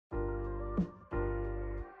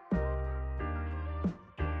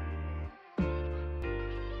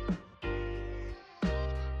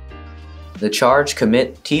The Charged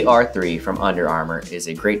Commit TR3 from Under Armour is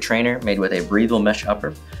a great trainer made with a breathable mesh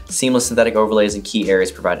upper. Seamless synthetic overlays in key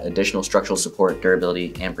areas provide additional structural support,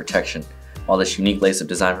 durability, and protection. While this unique lace-up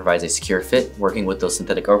design provides a secure fit, working with those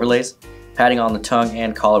synthetic overlays, padding on the tongue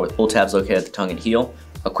and collar with pull tabs located at the tongue and heel,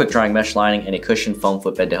 a quick drying mesh lining, and a cushioned foam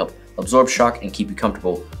footbed to help absorb shock and keep you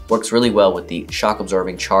comfortable works really well with the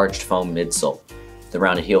shock-absorbing charged foam midsole. The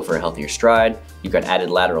rounded heel for a healthier stride, you've got added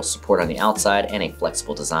lateral support on the outside, and a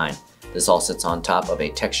flexible design. This all sits on top of a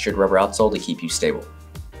textured rubber outsole to keep you stable.